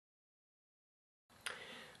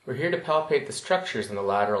We're here to palpate the structures in the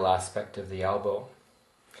lateral aspect of the elbow.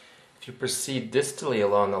 If you proceed distally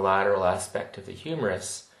along the lateral aspect of the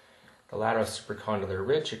humerus, the lateral supracondylar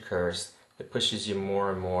ridge occurs that pushes you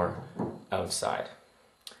more and more outside.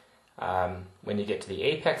 When you get to the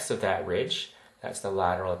apex of that ridge, that's the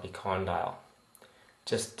lateral epicondyle.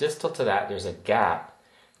 Just distal to that, there's a gap.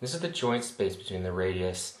 This is the joint space between the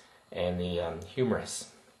radius and the humerus.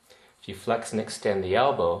 If you flex and extend the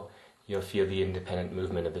elbow, you'll feel the independent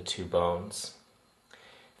movement of the two bones.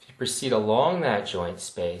 If you proceed along that joint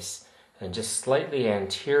space and just slightly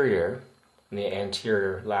anterior, in the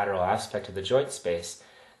anterior lateral aspect of the joint space,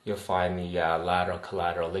 you'll find the lateral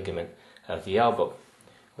collateral ligament of the elbow,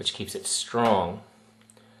 which keeps it strong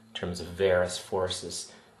in terms of varus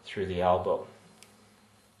forces through the elbow.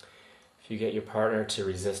 If you get your partner to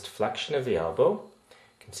resist flexion of the elbow,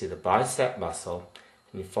 you can see the bicep muscle,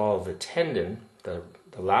 and you follow the tendon, the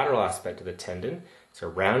lateral aspect of the tendon. It's a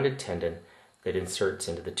rounded tendon that inserts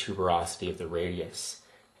into the tuberosity of the radius.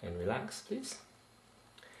 And relax, please.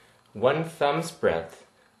 1 thumb's breadth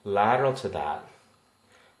lateral to that,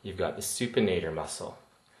 you've got the supinator muscle,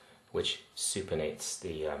 which supinates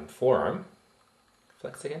the forearm.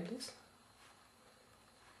 Flex again, please.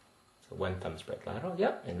 So 1 thumb's breadth lateral,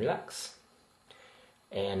 yep, and relax.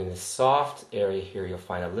 And in the soft area here, you'll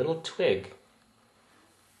find a little twig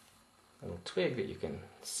that you can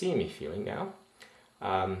see me feeling now,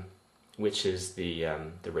 which is the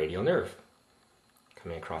radial nerve,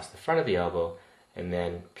 coming across the front of the elbow and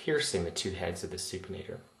then piercing the 2 heads of the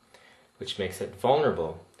supinator, which makes it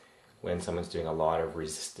vulnerable when someone's doing a lot of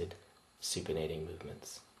resisted supinating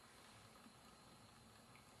movements.